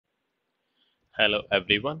Hello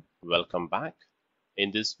everyone, welcome back. In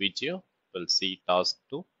this video, we'll see task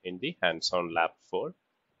 2 in the hands-on lab 4.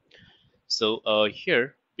 So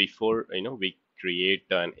here, before we create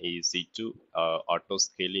an EC2 auto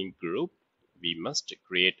scaling group, we must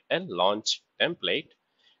create a launch template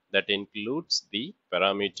that includes the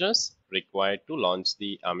parameters required to launch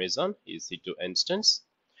the Amazon EC2 instance,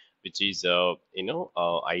 which is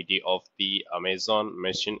ID of the Amazon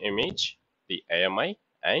machine image, the AMI,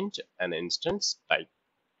 and an instance type.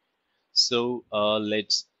 So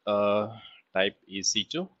let's type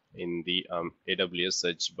EC2 in the AWS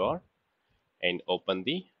search bar and open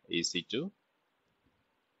the EC2.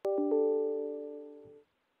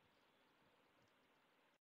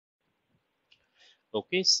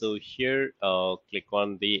 Okay, so here click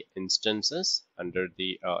on the instances under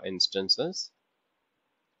the instances.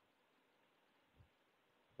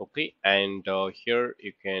 Okay, and here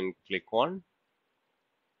you can click on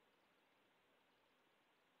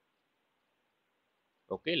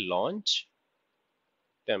launch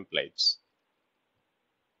templates.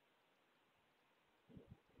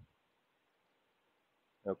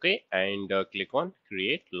 Okay, and click on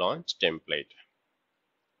create launch template.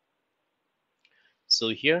 So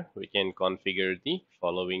here we can configure the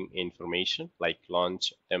following information like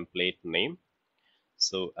launch template name.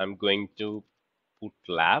 So I'm going to put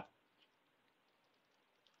lab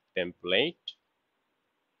template,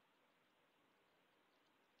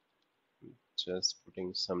 just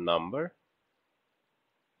putting some number.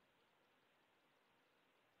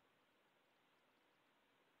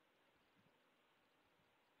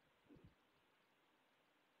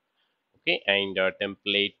 Okay, and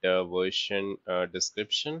template version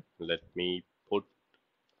description, let me put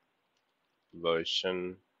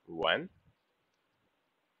version 1.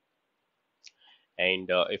 And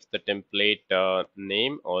if the template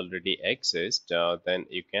name already exists, then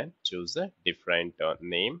you can choose a different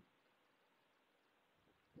name.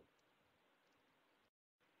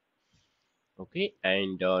 Okay,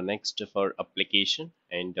 and next for application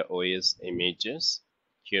and OS images,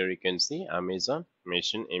 here you can see Amazon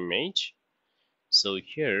machine image. So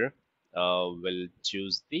here we'll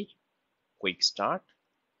choose the quick start,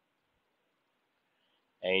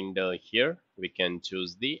 and here we can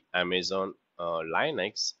choose the Amazon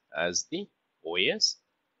Linux as the OS,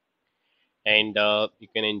 and you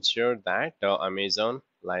can ensure that Amazon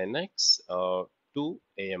Linux 2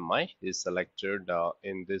 AMI is selected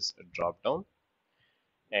in this drop down.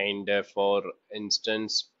 And for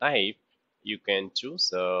instance type, you can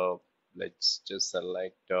choose let's just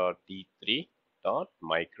select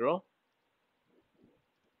t3.micro.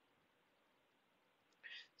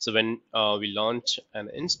 So when we launch an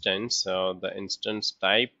instance, the instance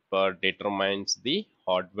type determines the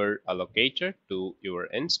hardware allocated to your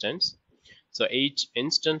instance. So each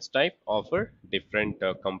instance type offer different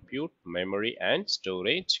compute, memory, and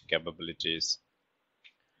storage capabilities.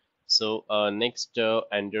 So next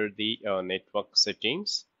under the network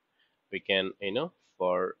settings, we can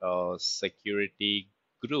for security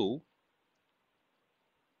group,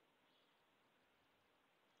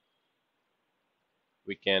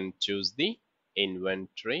 we can choose the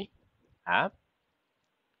inventory app,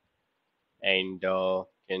 and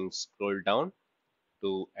can scroll down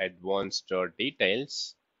to advanced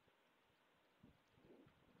details.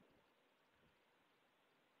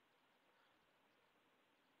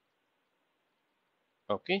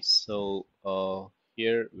 Okay, so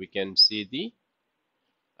here we can see the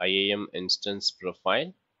IAM instance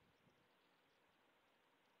profile.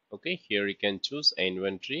 Okay, here you can choose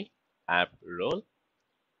inventory app role.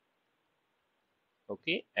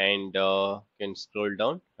 Okay, and can scroll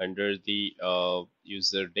down under the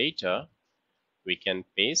user data. We can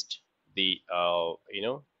paste the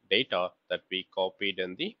data that we copied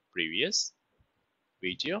in the previous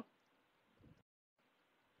video,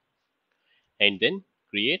 and then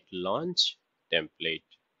create launch template.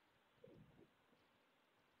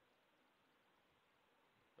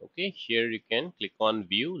 Okay, here you can click on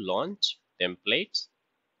view launch templates.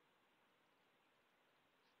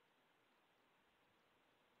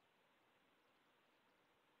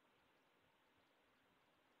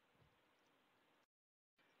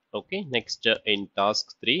 Okay, next in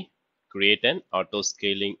task 3, create an auto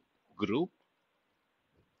scaling group.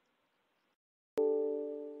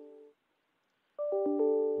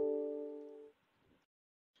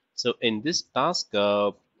 So in this task,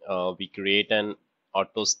 we create an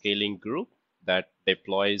auto scaling group that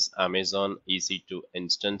deploys Amazon EC2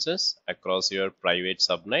 instances across your private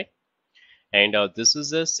subnet. And this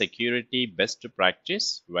is a security best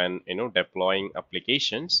practice when deploying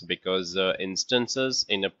applications, because instances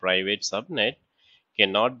in a private subnet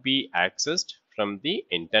cannot be accessed from the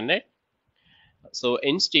internet. So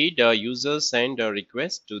instead, users send a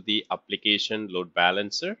request to the application load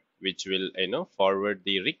balancer, which will forward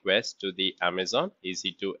the request to the Amazon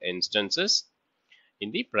EC2 instances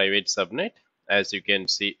in the private subnet, as you can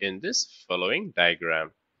see in this following diagram.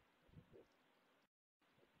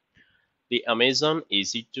 The Amazon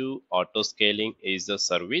EC2 autoscaling is a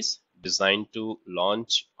service designed to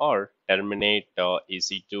launch or terminate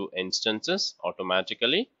EC2 instances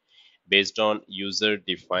automatically based on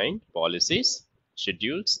user-defined policies,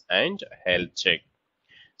 schedules, and health check.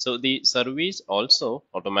 So the service also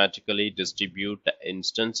automatically distribute the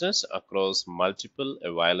instances across multiple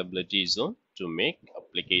availability zones to make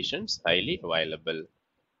applications highly available.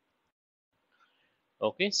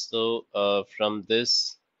 Okay, so from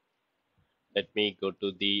this, let me go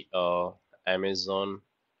to the Amazon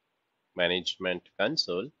Management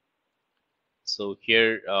Console. So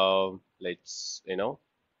here, let's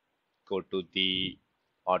go to the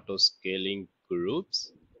auto scaling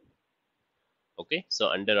groups. Okay, so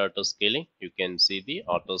under auto scaling, you can see the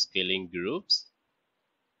auto scaling groups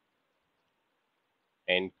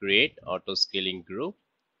and create auto scaling group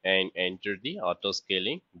and enter the auto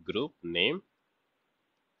scaling group name,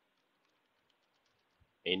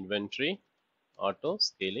 inventory, auto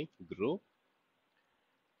scaling group.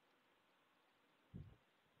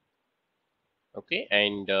 Okay,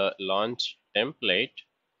 and launch template.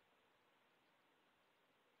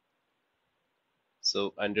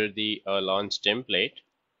 So under the launch template,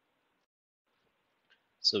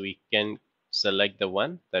 so we can select the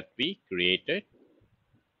one that we created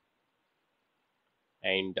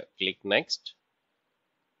and click next.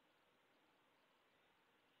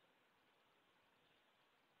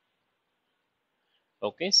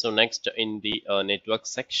 Okay, so next in the network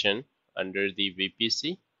section under the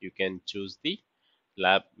VPC, you can choose the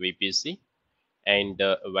lab VPC, and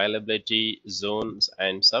availability zones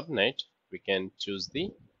and subnet, we can choose the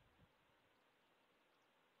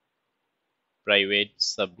private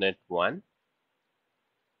subnet 1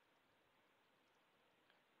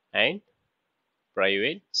 and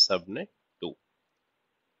private subnet 2.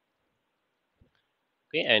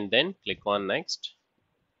 Okay, and then click on next.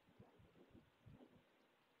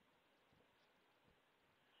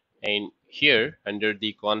 And here under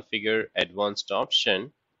the configure advanced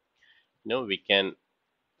option, we can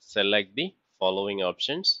select the following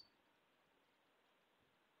options.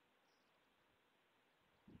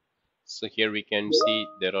 So here we can see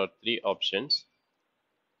there are 3 options.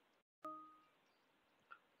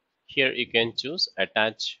 Here you can choose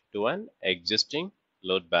attach to an existing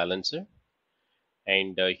load balancer,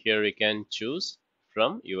 and here you can choose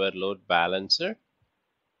from your load balancer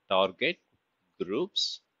target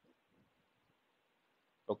groups.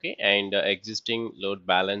 Okay, and existing load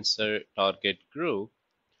balancer target group.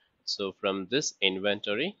 So from this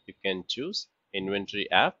inventory, you can choose inventory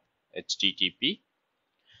app HTTP.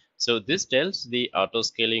 So this tells the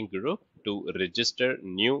autoscaling group to register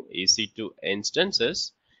new EC2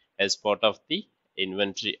 instances as part of the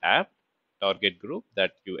inventory app target group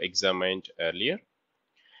that you examined earlier.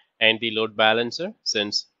 And the load balancer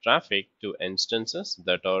sends traffic to instances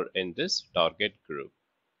that are in this target group.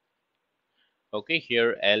 Okay,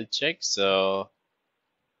 here L checks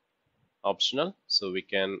optional, so we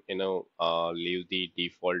can leave the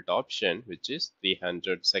default option, which is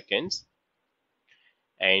 300 seconds.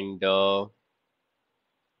 And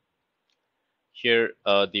here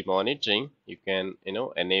the monitoring, you can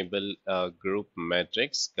enable group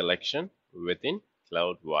metrics collection within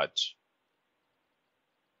CloudWatch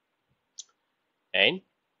and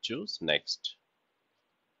choose next.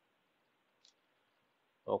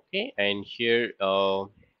 Okay, and here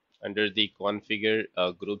under the configure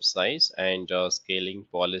group size and scaling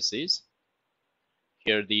policies,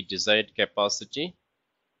 here the desired capacity,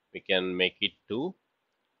 we can make it 2,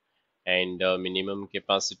 and minimum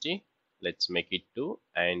capacity, let's make it 2,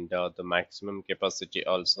 and the maximum capacity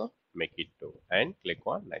also make it 2, and click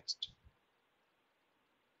on next.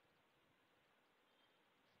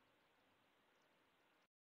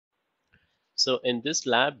 So in this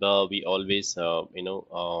lab, we always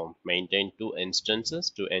maintain 2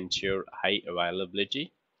 instances to ensure high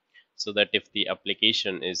availability, so that if the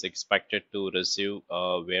application is expected to receive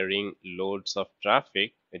varying loads of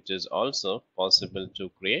traffic, it is also possible to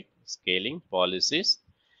create scaling policies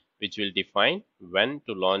which will define when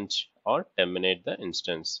to launch or terminate the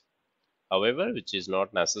instance. However, which is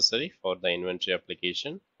not necessary for the inventory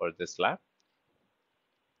application for this lab.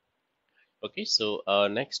 Okay, so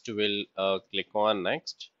next we'll click on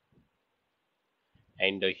next,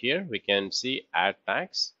 and here we can see add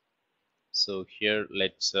tags. So here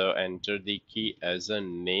let's enter the key as a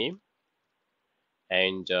name,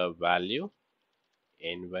 and value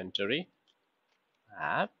inventory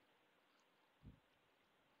app.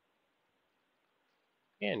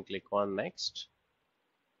 Okay, and click on next.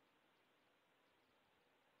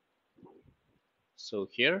 So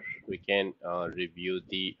here we can review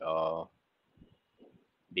the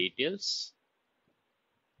details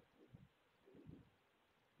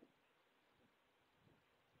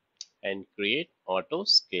and create auto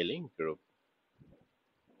scaling group.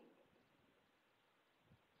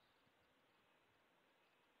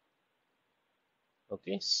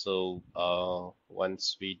 Okay, so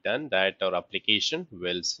once we done that, our application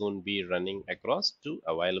will soon be running across two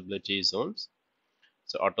availability zones.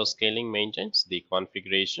 So auto scaling maintains the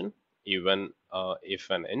configuration even if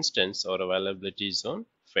an instance or availability zone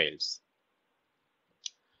fails.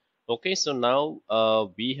 Okay, so now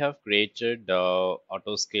we have created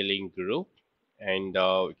auto scaling group, and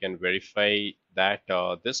we can verify that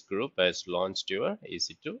this group has launched your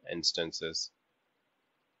EC2 instances.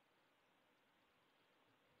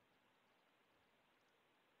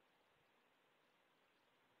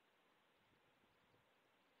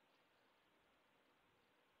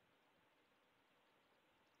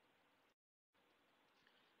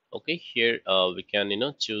 Okay, here we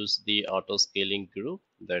can choose the auto scaling group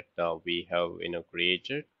that we have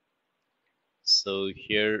created. So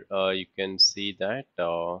here you can see that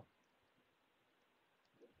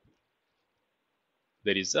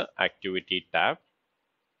there is a activity tab.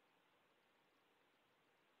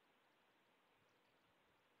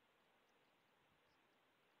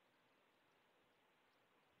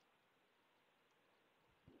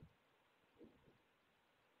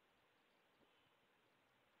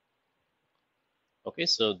 Okay,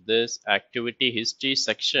 so this activity history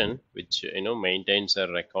section, which maintains a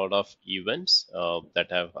record of events that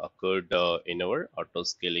have occurred in our auto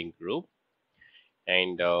scaling group,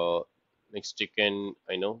 and next you can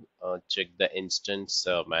check the instance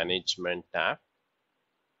management tab.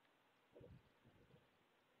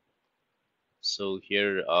 So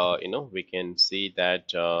here we can see that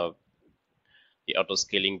the auto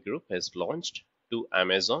scaling group has launched two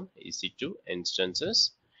Amazon EC2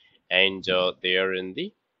 instances, and they are in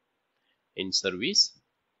the in service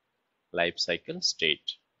lifecycle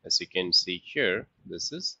state. As you can see here,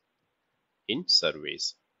 this is in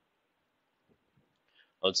service.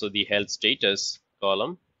 Also the health status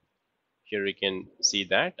column, here you can see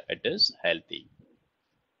that it is healthy.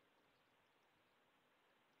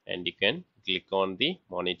 And you can click on the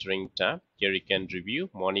monitoring tab. Here you can review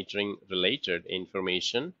monitoring related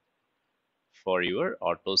information for your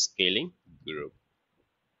auto scaling group.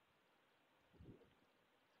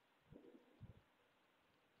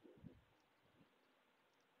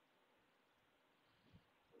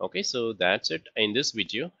 Okay, so that's it in this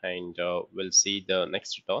video, and we'll see the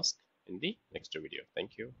next task in the next video.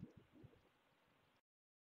 Thank you.